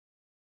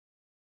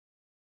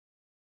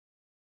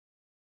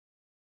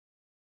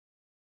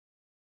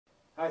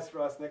Hi, it's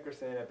Ross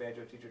Nickerson at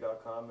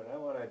BanjoTeachercom, and I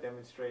want to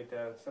demonstrate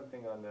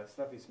something on the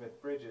Snuffy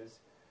Smith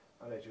bridges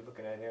that you're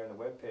looking at here on the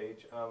web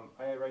page.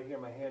 Right here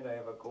in my hand I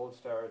have a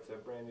Goldstar. It's a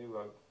brand new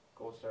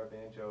Goldstar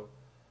Banjo,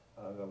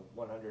 the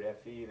 100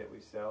 FE that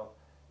we sell,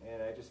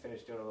 and I just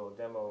finished doing a little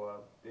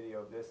demo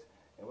video of this.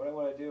 And what I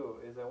want to do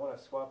is I want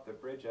to swap the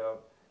bridge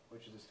out,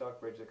 which is a stock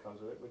bridge that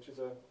comes with it, which is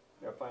a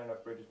fine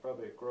enough bridge. It's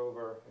probably a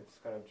Grover. It's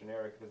kind of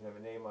generic. It doesn't have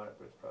a name on it,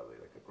 but it's probably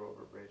like a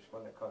Grover bridge,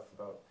 one that costs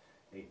about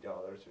 $8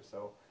 or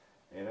so.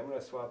 And I'm going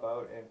to swap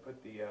out and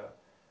put the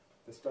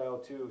Style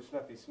 2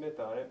 Snuffy Smith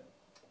on it,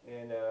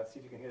 and see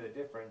if you can hear the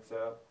difference.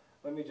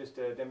 Let me just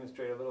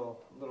demonstrate a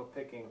little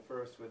picking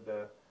first with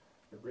the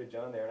bridge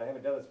on there. And I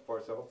haven't done this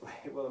before, so hopefully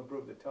it will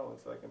improve the tone,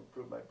 so I can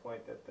prove my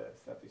point that the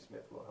Snuffy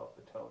Smith will help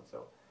the tone.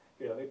 So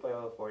here, let me play a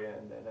little for you,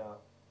 and then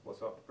we'll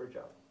swap the bridge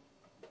out.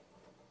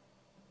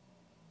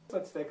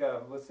 Let's take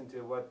a listen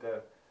to what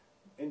the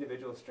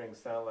individual strings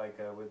sound like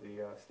with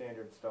the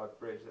standard stock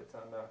bridge that's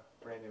on the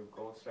brand new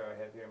Goldstar I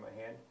have here in my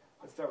hand.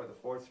 Let's start with the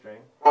 4th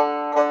string.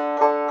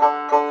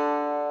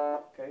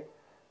 Okay,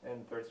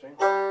 and 3rd string.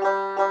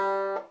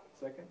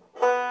 2nd.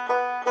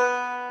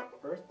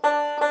 1st.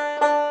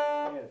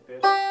 And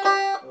 5th. A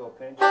little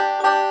pinch.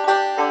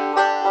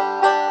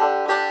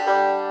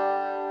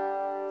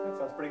 That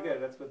sounds pretty good.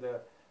 That's with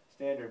the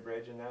standard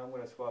bridge, and now I'm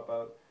going to swap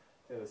out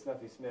to the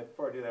Snuffy Smith.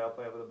 Before I do that, I'll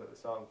play a little bit of a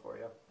song for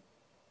you.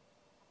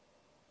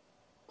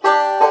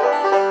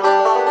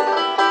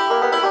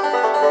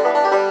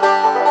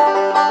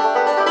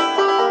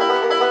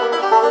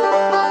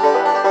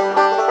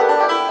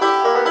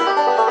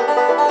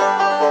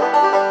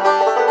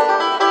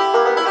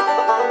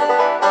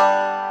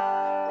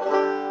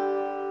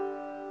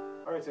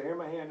 Alright, so here in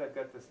my hand I've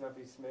got the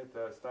Snuffy Smith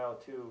Style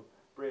 2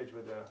 bridge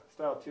with the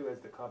Style 2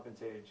 as the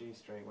compensated G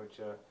string, which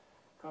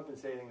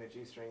compensating the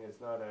G string is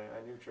not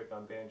a new trick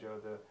on banjo.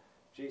 The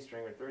G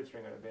string or 3rd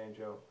string on a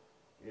banjo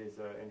is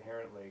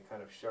inherently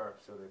kind of sharp,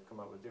 so they've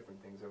come up with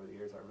different things over the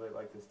years. I really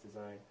like this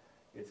design.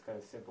 It's kind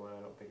of simple, and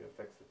I don't think it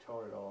affects the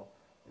tone at all,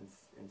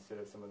 instead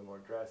of some of the more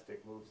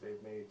drastic moves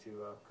they've made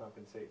to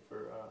compensate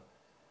for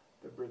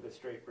the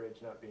straight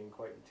bridge not being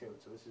quite in tune.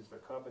 So this is the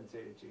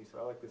compensated G, so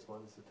I like this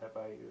one. This is the type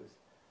I use.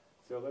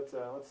 So let's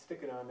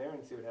stick it on there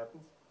and see what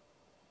happens.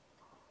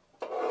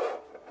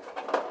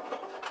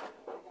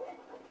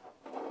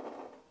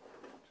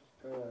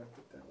 Just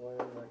get that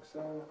wire like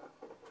so.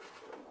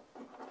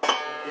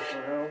 Get this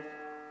one out.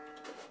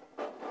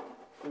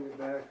 Bring it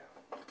back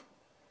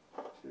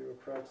to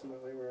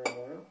approximately where I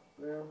want it.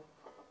 There.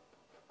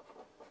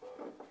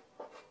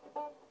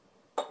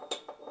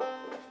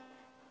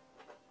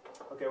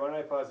 Okay, why don't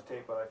I pause the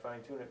tape while I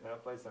fine tune it, and I'll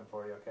play some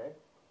for you, okay?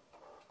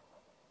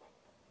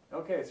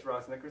 Okay, it's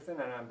Ross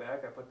Nickerson, and I'm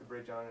back. I put the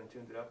bridge on and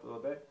tuned it up a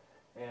little bit.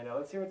 And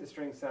let's hear what the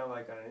strings sound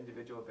like on an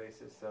individual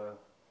basis. The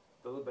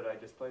little bit I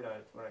just played on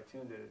it, when I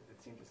tuned it,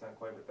 it seemed to sound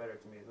quite a bit better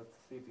to me. Let's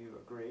see if you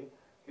agree.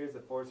 Here's the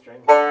 4th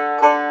string.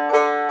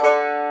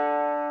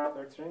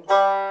 3rd string.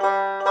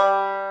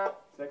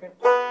 2nd.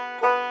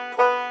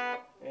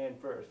 And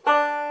 1st.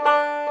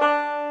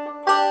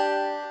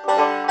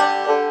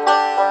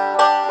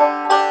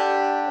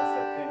 That's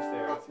that pinch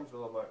there. It seems a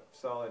little more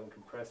solid and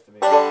compressed to me.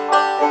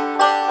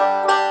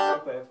 I'll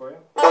play it for you.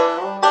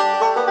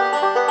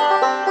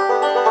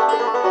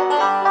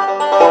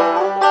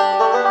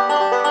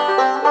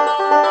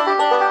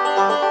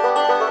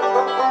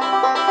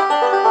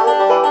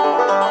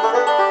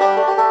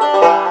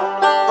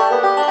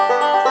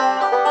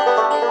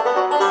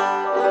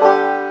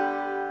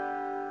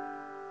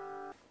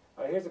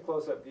 Here's a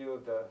close-up view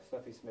of the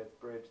Snuffy Smith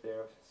bridge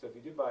there. So if you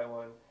do buy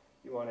one,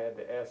 you want to have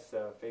the S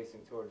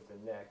facing towards the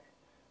neck.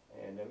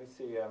 And let me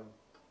see,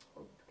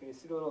 can you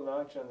see the little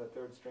notch on the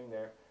 3rd string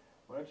there?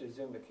 Why don't you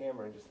zoom the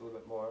camera in just a little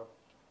bit more,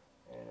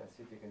 and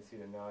see if you can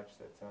see the notch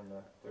that's on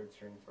the 3rd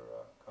string for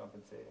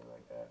compensating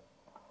like that.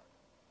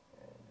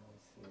 And let me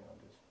see, I'll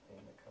just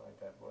aim it kind of like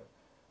that, but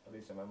at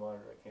least on my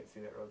monitor I can't see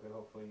that real good.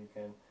 Hopefully you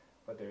can,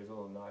 but there's a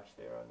little notch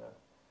there on the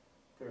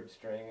 3rd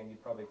string, and you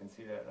probably can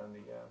see that on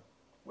the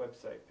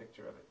website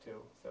picture of it too.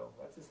 So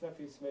that's a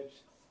Snuffy Smith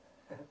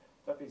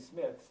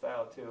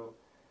Style 2,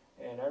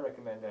 and I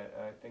recommend that.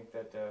 I think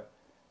that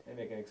they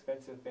make an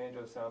expensive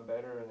banjo sound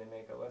better, and they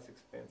make a less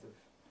expensive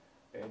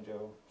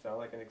banjo sound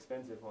like an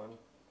expensive one.